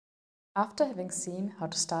After having seen how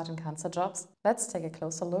to start and cancel jobs, let's take a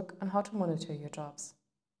closer look on how to monitor your jobs.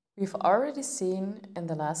 We've already seen in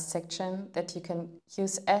the last section that you can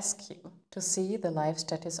use SQ to see the live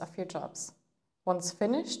status of your jobs. Once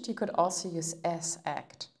finished, you could also use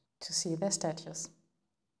SACT to see their status.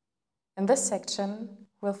 In this section,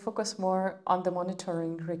 we'll focus more on the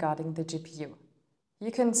monitoring regarding the GPU.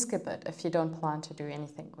 You can skip it if you don't plan to do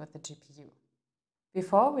anything with the GPU.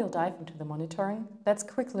 Before we'll dive into the monitoring, let's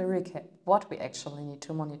quickly recap what we actually need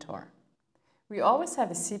to monitor. We always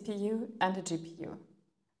have a CPU and a GPU.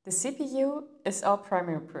 The CPU is our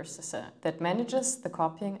primary processor that manages the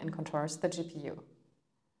copying and controls the GPU.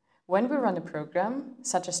 When we run a program,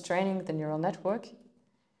 such as training the neural network,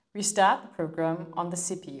 we start the program on the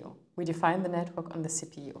CPU. We define the network on the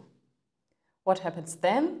CPU. What happens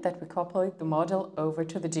then? That we copy the model over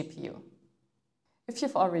to the GPU. If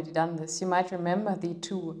you've already done this, you might remember the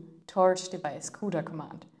torch device CUDA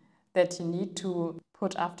command that you need to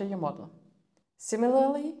put after your model.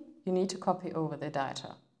 Similarly, you need to copy over the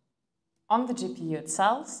data. On the GPU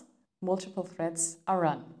itself, multiple threads are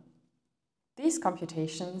run. These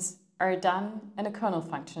computations are done in a kernel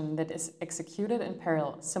function that is executed in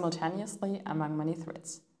parallel simultaneously among many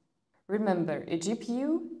threads. Remember, a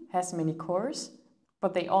GPU has many cores,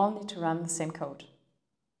 but they all need to run the same code.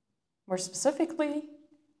 More specifically,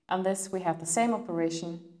 on this we have the same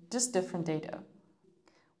operation, just different data.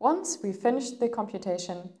 Once we finish the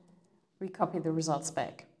computation, we copy the results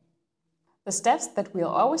back. The steps that we'll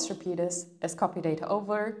always repeat is copy data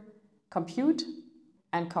over, compute,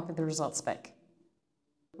 and copy the results back.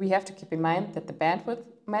 We have to keep in mind that the bandwidth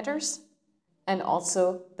matters and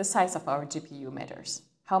also the size of our GPU matters.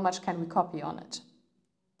 How much can we copy on it?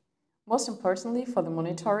 Most importantly, for the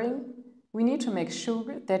monitoring, we need to make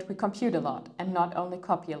sure that we compute a lot and not only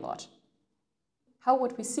copy a lot. How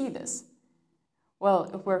would we see this? Well,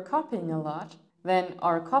 if we're copying a lot, then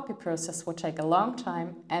our copy process would take a long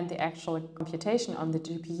time and the actual computation on the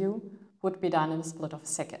GPU would be done in a split of a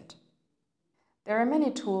second. There are many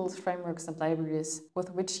tools, frameworks and libraries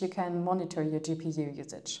with which you can monitor your GPU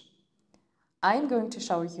usage. I'm going to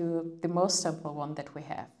show you the most simple one that we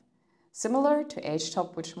have. Similar to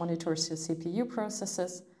htop, which monitors your CPU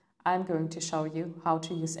processes, I'm going to show you how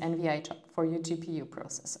to use nvitop for your GPU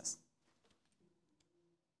processes.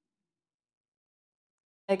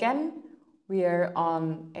 Again, we are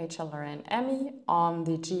on HLRN-ME on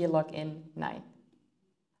the glogin 9.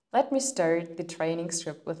 Let me start the training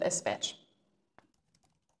script with a batch.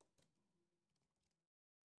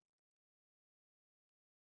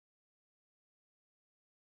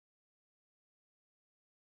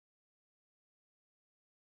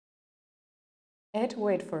 I had to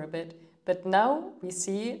wait for a bit, but now we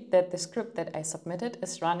see that the script that I submitted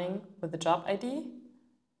is running with the job ID,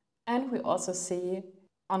 and we also see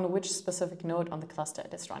on which specific node on the cluster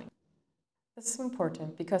it is running. This is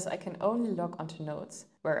important because I can only log onto nodes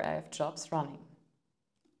where I have jobs running.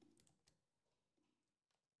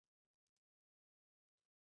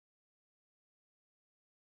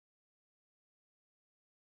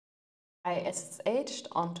 I SSH'd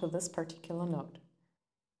onto this particular node.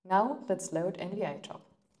 Now let's load nvitop.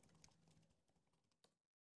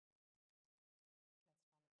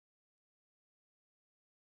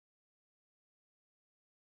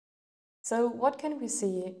 So what can we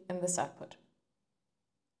see in this output?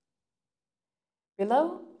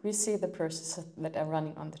 Below, we see the processes that are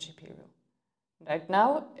running on the GPU. Right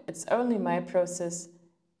now, it's only my process,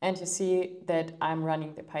 and you see that I'm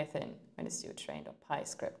running the Python trained or Py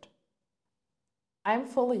script. I'm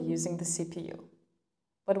fully using the CPU.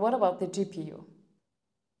 But what about the GPU?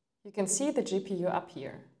 You can see the GPU up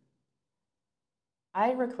here.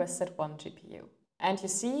 I requested one GPU, and you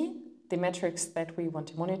see the metrics that we want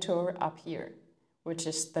to monitor up here, which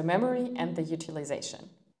is the memory and the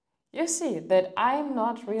utilization. You see that I'm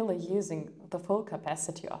not really using the full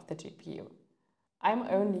capacity of the GPU. I'm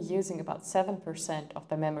only using about 7% of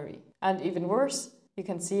the memory. And even worse, you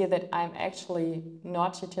can see that I'm actually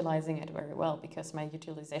not utilizing it very well because my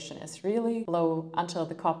utilization is really low until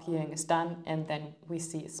the copying is done, and then we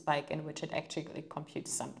see a spike in which it actually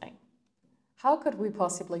computes something. How could we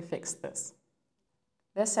possibly fix this?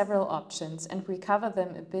 There are several options, and we cover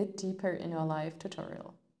them a bit deeper in our live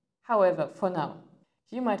tutorial. However, for now,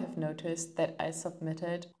 you might have noticed that I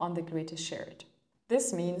submitted on the greatest shared.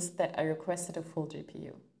 This means that I requested a full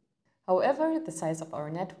GPU. However, the size of our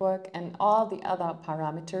network and all the other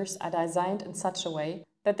parameters are designed in such a way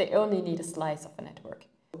that they only need a slice of a network.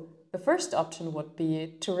 The first option would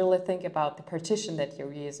be to really think about the partition that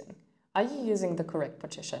you're using. Are you using the correct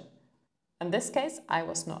partition? In this case, I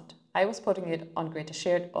was not. I was putting it on greater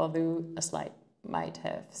shared, although a slight might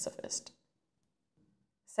have surfaced.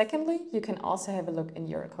 Secondly, you can also have a look in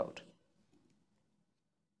your code.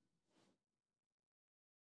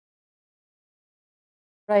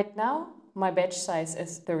 Right now, my batch size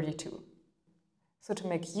is 32. So to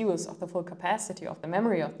make use of the full capacity of the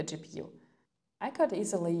memory of the GPU, I could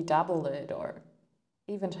easily double it or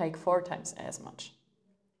even take 4 times as much.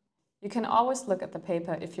 You can always look at the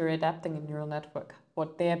paper if you're adapting a neural network,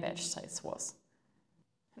 what their batch size was.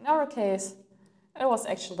 In our case, it was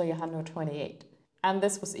actually 128, and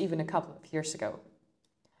this was even a couple of years ago.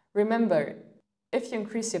 Remember, if you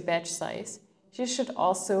increase your batch size, you should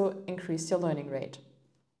also increase your learning rate.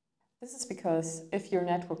 This is because if your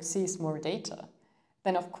network sees more data,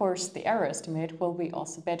 then of course the error estimate will be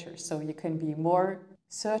also better, so you can be more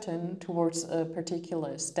certain towards a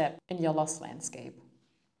particular step in your loss landscape.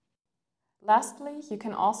 Lastly, you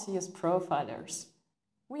can also use profilers.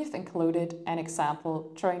 We've included an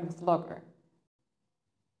example trained with Logger.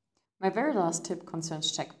 My very last tip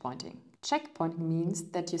concerns checkpointing. Checkpointing means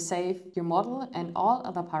that you save your model and all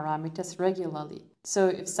other parameters regularly. So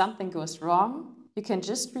if something goes wrong, you can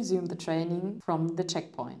just resume the training from the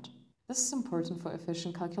checkpoint. This is important for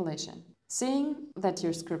efficient calculation. Seeing that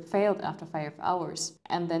your script failed after 5 hours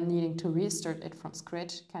and then needing to restart it from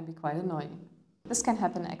scratch can be quite annoying. This can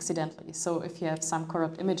happen accidentally, so if you have some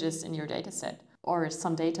corrupt images in your dataset, or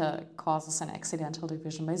some data causes an accidental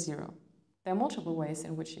division by 0. There are multiple ways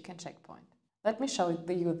in which you can checkpoint. Let me show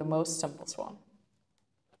you the most simplest one.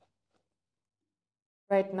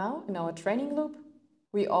 Right now, in our training loop,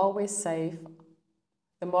 we always save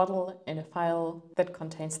the model in a file that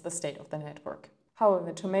contains the state of the network.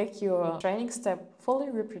 However, to make your training step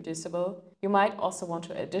fully reproducible, you might also want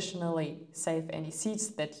to additionally save any seeds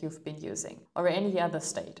that you've been using, or any other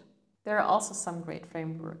state. There are also some great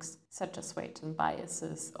frameworks, such as weight and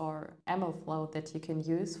biases or MLflow that you can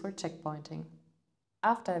use for checkpointing.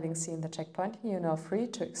 After having seen the checkpointing, you're now free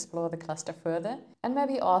to explore the cluster further and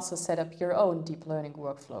maybe also set up your own deep learning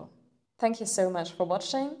workflow. Thank you so much for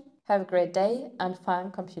watching. Have a great day and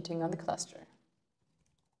fun computing on the cluster.